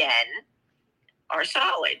chips, again, are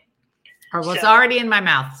solid. Well, it's already in my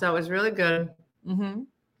mouth, so it was really good.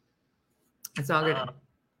 It's all good.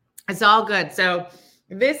 It's all good. So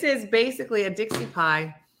this is basically a Dixie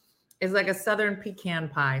pie. It's like a Southern pecan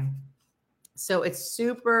pie. So it's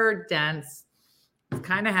super dense. It's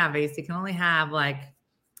kind of heavy, so you can only have like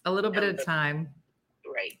a little bit at a time.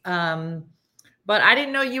 Right. But I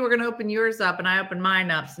didn't know you were going to open yours up, and I opened mine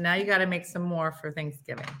up. So now you got to make some more for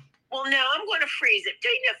Thanksgiving. Well, now I'm going to freeze it.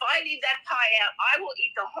 Dana, if I leave that pie out, I will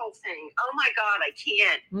eat the whole thing. Oh my God, I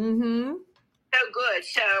can't. So good.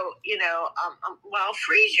 So, well,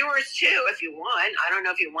 freeze yours too if you want. I don't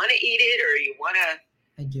know if you want to eat it or you want to.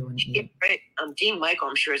 I do want to eat it. Dean Michael,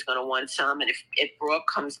 I'm sure, is going to want some. And if Brooke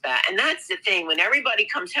comes back, and that's the thing, when everybody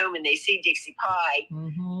comes home and they see Dixie pie,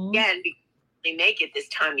 again, they make it this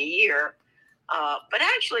time of year. But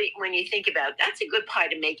actually, when you think about it, that's a good pie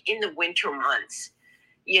to make in the winter months.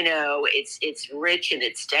 It's rich and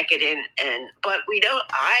it's decadent, but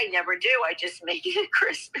I never do. I just make it at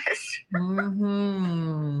Christmas.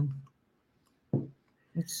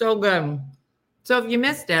 It's so good. So if you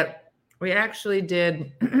missed it, we actually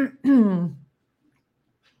did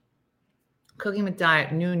Cooking with Di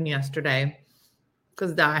at noon yesterday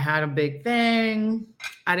because Di had a big thing.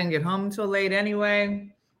 I didn't get home until late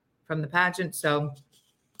anyway from the pageant, so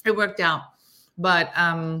it worked out. But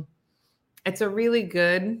it's a really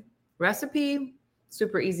good recipe,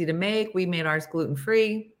 super easy to make. We made ours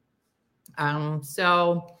gluten-free.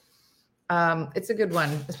 So it's a good one,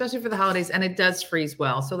 especially for the holidays, and it does freeze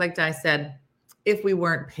well. So like Di said, if we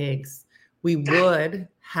weren't pigs, we would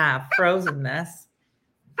have frozen this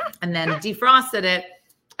and then defrosted it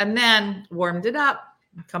and then warmed it up.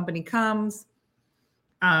 Company comes.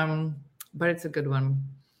 But it's a good one.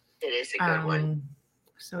 It is a good one.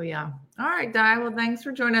 So yeah. All right, Di. Well, thanks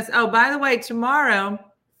for joining us. Oh, by the way, tomorrow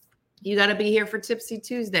you got to be here for Tipsy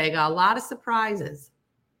Tuesday. Got a lot of surprises.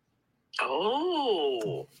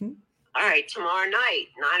 Oh. All right, tomorrow night,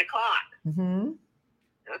 9:00.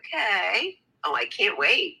 Okay. Oh, I can't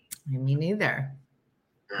wait. Me neither.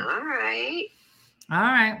 All right. All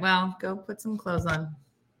right. Well, go put some clothes on.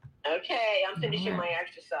 Okay, I'm finishing my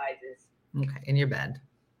exercises. Okay, in your bed.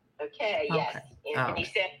 Okay, yes. Anthony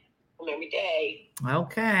said every day.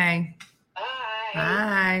 Okay.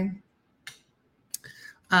 Bye.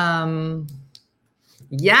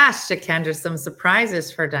 Yes, Shakendra, some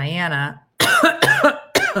surprises for Diana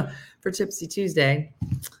for Tipsy Tuesday.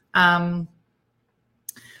 By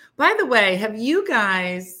the way, have you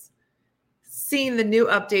guys seen the new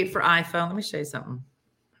update for iPhone? Let me show you something.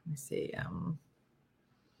 Let me see.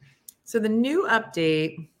 So the new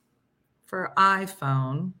update for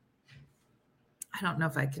iPhone, I don't know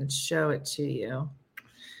if I can show it to you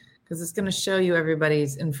because it's going to show you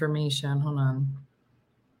everybody's information. Hold on.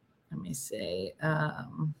 Let me see.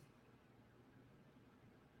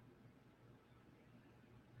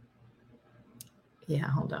 Yeah,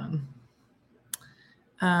 hold on.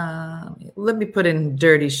 Let me put in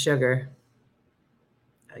dirty sugar.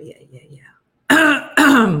 Oh, yeah.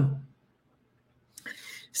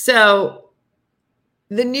 So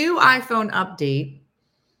the new iPhone update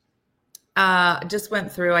just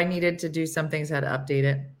went through. I needed to do some things, had to update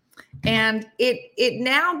it. And it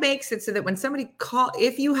now makes it so that when somebody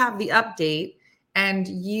if you have the update and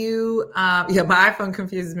you, my iPhone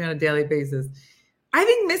confuses me on a daily basis. I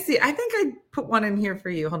think Missy, I put one in here for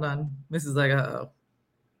you. Hold on. Missy's like, uh-oh.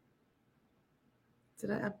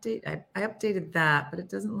 Did I update? I updated that, but it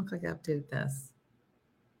doesn't look like I updated this.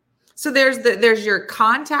 So there's your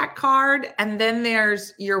contact card, and then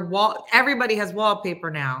there's your wall. Everybody has wallpaper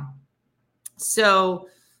now. So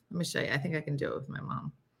let me show you. I think I can do it with my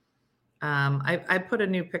mom. I put a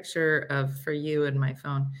new picture for you in my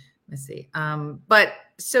phone. Let me see. But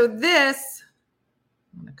so this,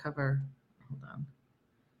 I'm gonna cover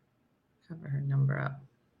her number up.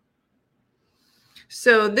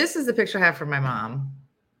 So this is the picture I have for my mom.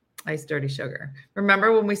 Ice Dirty Sugar.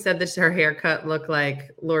 Remember when we said that her haircut looked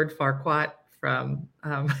like Lord Farquaad from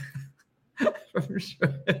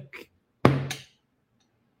Shrek?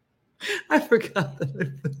 I forgot that I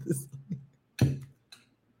put this on.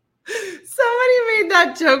 Somebody made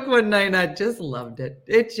that joke one night and I just loved it.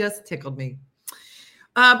 It just tickled me.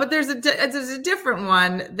 But there's a different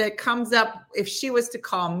one that comes up if she was to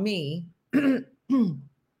call me. This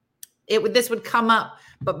would come up,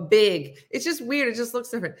 but big. It's just weird. It just looks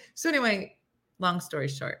different. So anyway, long story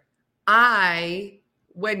short,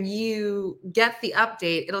 when you get the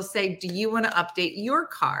update, it'll say, do you want to update your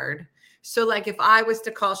card? So like if I was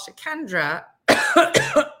to call Shakendra,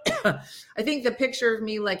 I think the picture of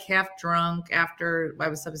me like half drunk after I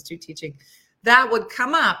was substitute teaching, that would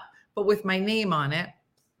come up, but with my name on it.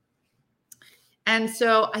 And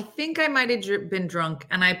so I think I might have been drunk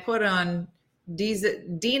and I put on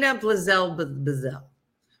Dina Blazel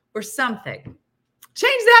or something.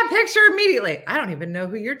 Change that picture immediately. I don't even know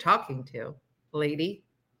who you're talking to, lady.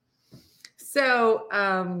 So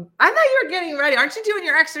I thought you were getting ready. Aren't you doing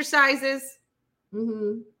your exercises?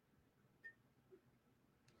 Mm-hmm.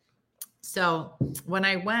 So when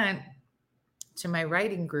I went to my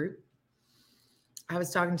writing group, I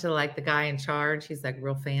was talking to like the guy in charge. He's like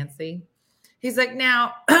real fancy. He's like,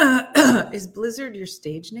 now, is Blizzard your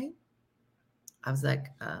stage name? I was like,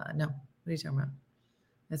 no. What are you talking about?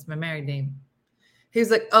 That's my married name. He was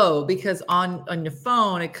like, oh, because on your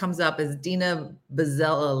phone, it comes up as Dina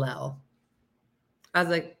Bazellalel. I was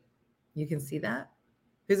like, you can see that?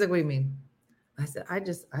 He's like, what do you mean? I said, I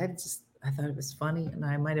thought it was funny. And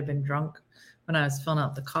I might've been drunk when I was filling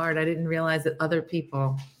out the card. I didn't realize that other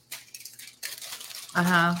people.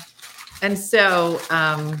 And so,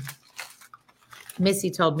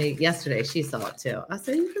 Missy told me yesterday she saw it too. I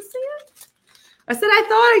said, you can see it? I said, I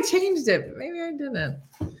thought I changed it, but maybe I didn't.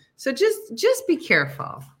 So just be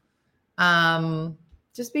careful.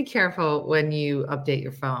 Just be careful when you update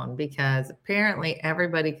your phone because apparently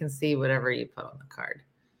everybody can see whatever you put on the card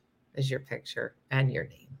as your picture and your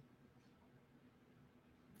name.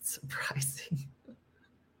 It's surprising.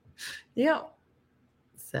 Yep.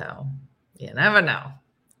 So you never know.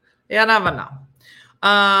 You never know.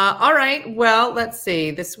 All right. Well, let's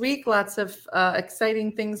see. This week, lots of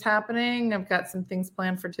exciting things happening. I've got some things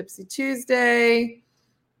planned for Tipsy Tuesday.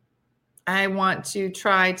 I want to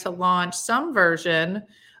try to launch some version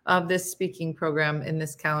of this speaking program in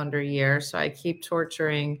this calendar year. So I keep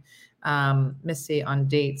torturing Missy on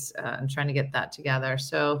dates and trying to get that together.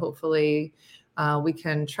 So hopefully we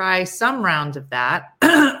can try some round of that.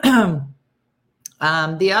 The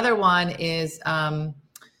other one is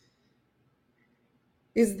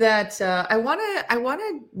that I want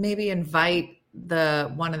to maybe invite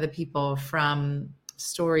one of the people from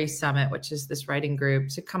Story Summit, which is this writing group,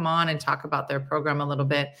 to come on and talk about their program a little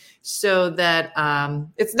bit so that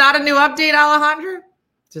it's not a new update, Alejandra.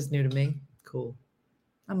 Just new to me. Cool.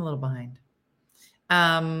 I'm a little behind.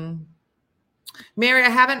 Mary, I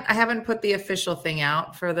haven't put the official thing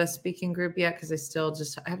out for the speaking group yet because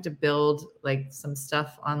I have to build like some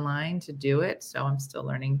stuff online to do it. So I'm still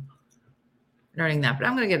learning that, but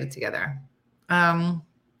I'm going to get it together.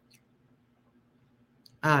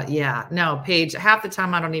 Paige, half the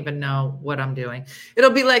time I don't even know what I'm doing.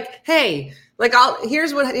 It'll be like, hey, like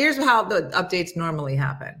here's how the updates normally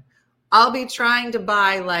happen. I'll be trying to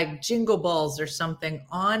buy like Jingle Balls or something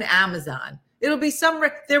on Amazon. It'll be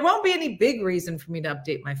there won't be any big reason for me to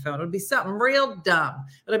update my phone. It'll be something real dumb.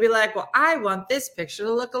 It'll be like, well, I want this picture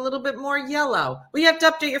to look a little bit more yellow. Well, you have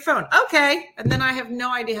to update your phone. Okay. And then I have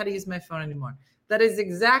no idea how to use my phone anymore. That is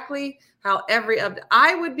exactly how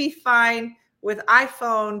I would be fine with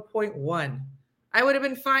iPhone 0.1. I would have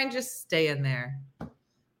been fine just staying there.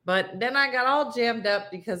 But then I got all jammed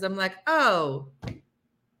up because I'm like, oh,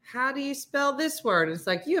 how do you spell this word? It's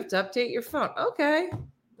like, you have to update your phone. Okay.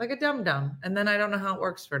 Like a dum-dum. And then I don't know how it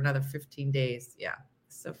works for another 15 days. Yeah.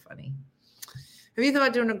 So funny. Have you thought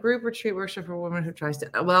about doing a group retreat workshop for a woman who tries to,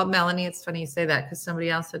 well, Melanie, it's funny you say that because somebody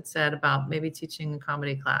else had said about maybe teaching a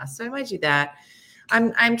comedy class. So I might do that.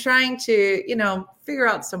 I'm trying to, figure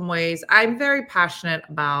out some ways. I'm very passionate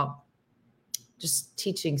about just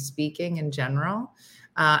teaching speaking in general.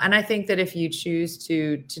 And I think that if you choose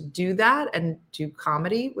to do that and do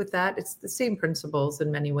comedy with that, it's the same principles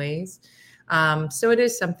in many ways. So it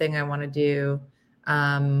is something I want to do.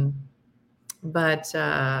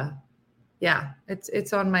 Yeah,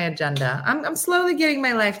 it's on my agenda. I'm slowly getting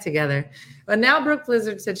my life together. But now Brooke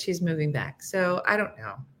Blizzard said she's moving back. So I don't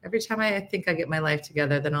know. Every time I think I get my life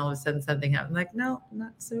together, then all of a sudden something happens. I'm like, no, I'm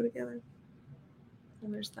not so together.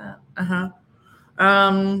 And there's that.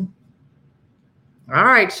 All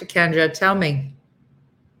right, Shakendra, tell me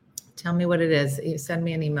what it is. You send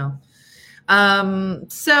me an email.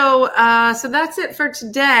 So that's it for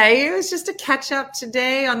today. It was just a catch up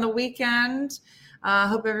today on the weekend.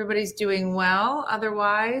 Hope everybody's doing well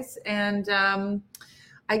otherwise. And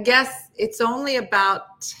I guess it's only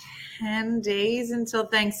about 10 days until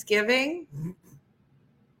Thanksgiving.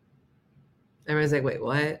 Everybody's like, wait,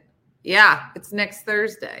 what? Yeah, it's next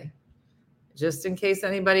Thursday. Just in case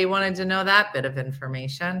anybody wanted to know that bit of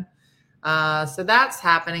information. So that's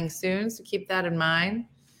happening soon. So keep that in mind.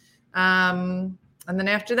 And then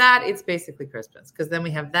after that, it's basically Christmas because then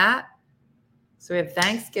we have that. So we have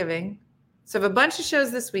Thanksgiving. So I have a bunch of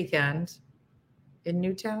shows this weekend in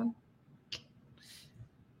Newtown.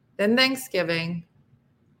 Then Thanksgiving.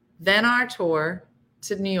 Then our tour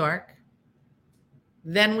to New York.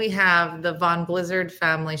 Then we have the Von Blizzard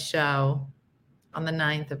family show on the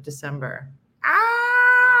 9th of December.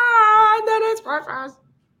 That is Christmas.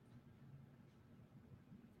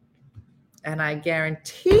 And I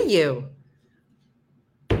guarantee you,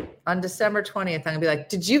 on December 20th, I'm going to be like,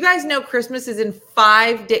 did you guys know Christmas is in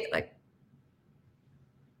 5 days? Like,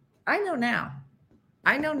 I know now.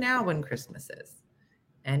 I know now when Christmas is.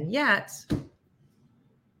 And yet,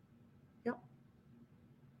 yep.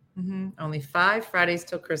 Only 5 Fridays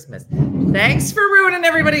till Christmas. Thanks for ruining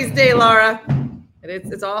everybody's day, Laura.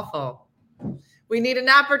 It's awful. We need an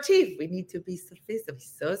aperitif. We need to be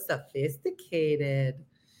so sophisticated.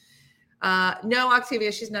 No,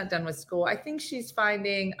 Octavia, she's not done with school. I think she's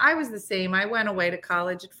finding, I was the same. I went away to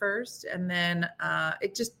college at first, and then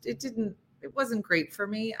it wasn't great for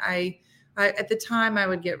me. I at the time I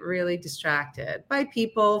would get really distracted by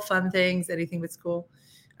people, fun things, anything but school.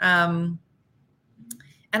 And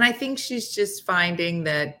I think she's just finding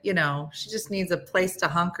that, she just needs a place to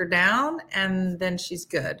hunker down, and then she's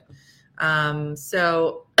good.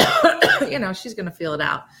 So, she's going to feel it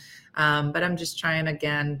out. But I'm just trying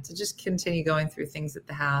again to just continue going through things at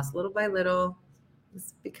the house little by little.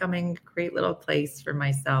 It's becoming a great little place for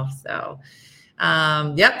myself. So,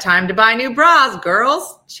 yep, time to buy new bras,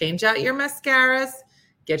 girls. Change out your mascaras.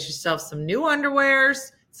 Get yourself some new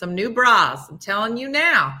underwears, some new bras. I'm telling you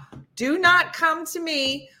now, do not come to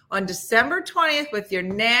me on December 20th with your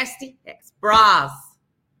nasty ass bras.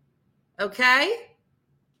 Okay?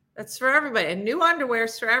 That's for everybody. And new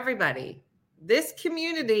underwear's for everybody. This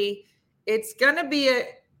community, it's going to be a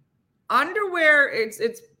underwear.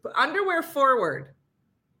 It's underwear forward.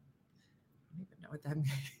 I don't even know what that means.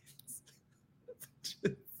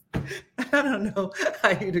 I don't know how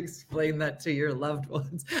you'd explain that to your loved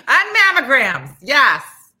ones. And mammograms. Yes.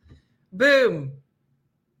 Boom.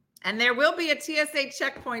 And there will be a TSA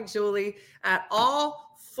checkpoint, Julie, at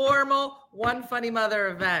all formal One Funny Mother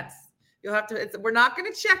events. You'll have to, we're not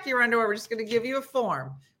going to check your underwear. We're just going to give you a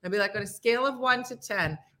form. It'll be like, on a scale of 1 to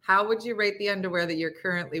 10, how would you rate the underwear that you're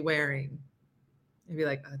currently wearing? You'd be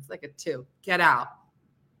like, oh, it's like a 2. Get out.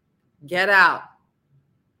 Get out.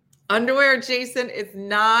 Underwear, Jason, is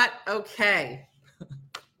not okay.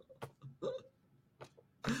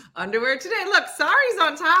 Underwear today. Look, sorry's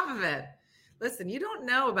on top of it. Listen, you don't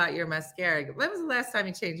know about your mascara. When was the last time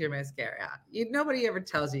you changed your mascara out? Nobody ever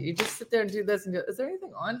tells you. You just sit there and do this and go, is there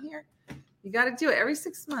anything on here? You got to do it every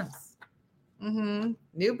 6 months.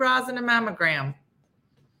 New bras and a mammogram.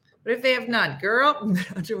 What if they have none? Girl,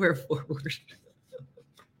 underwear forward.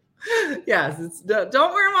 Yes, don't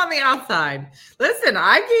wear them on the outside. Listen,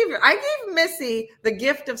 I gave Missy the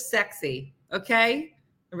gift of sexy. Okay,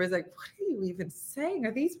 everybody's like, what are you even saying?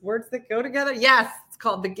 Are these words that go together? Yes, it's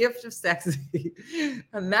called the gift of sexy,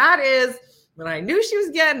 and that is when I knew she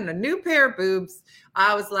was getting a new pair of boobs.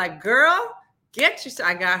 I was like, girl,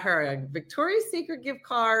 I got her a Victoria's Secret gift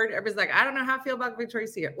card. Everybody's like, I don't know how I feel about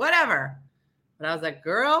Victoria's Secret, whatever. But I was like,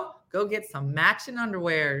 girl, go get some matching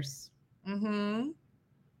underwears.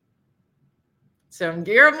 So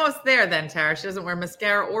you're almost there then, Tara. She doesn't wear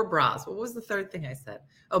mascara or bras. What was the third thing I said?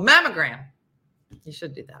 Oh, mammogram. You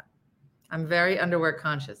should do that. I'm very underwear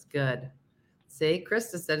conscious. Good. See,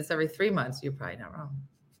 Krista said it's every 3 months. You're probably not wrong.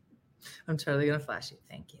 I'm totally going to flash you.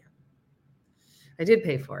 Thank you. I did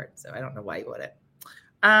pay for it, so I don't know why you wouldn't.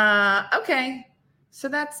 Okay. So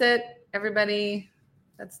that's it, everybody.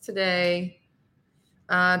 That's today.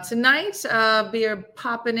 Tonight, we are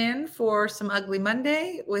popping in for some Ugly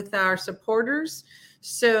Monday with our supporters.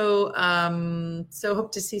 So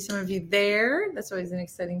hope to see some of you there. That's always an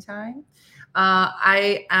exciting time.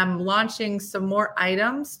 I am launching some more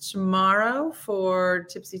items tomorrow for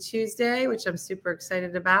Tipsy Tuesday, which I'm super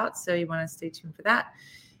excited about. So you want to stay tuned for that.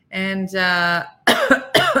 And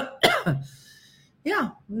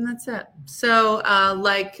yeah, and that's it. So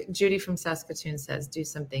like Judy from Saskatoon says, do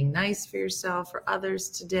something nice for yourself or others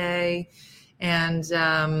today. And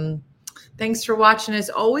thanks for watching. As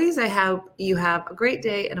always, I hope you have a great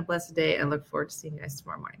day and a blessed day. And I look forward to seeing you guys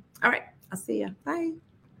tomorrow morning. All right, I'll see you. Bye.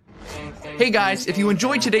 Hey guys, if you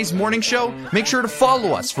enjoyed today's morning show, make sure to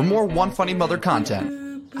follow us for more One Funny Mother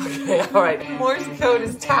content. Okay, all right. Morse code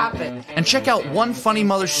is tapping. And check out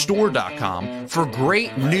OneFunnyMotherStore.com for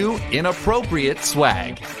great new inappropriate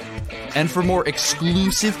swag. And for more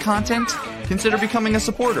exclusive content, consider becoming a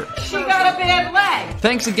supporter. She got a bad leg.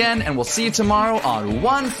 Thanks again, and we'll see you tomorrow on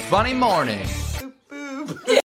One Funny Morning.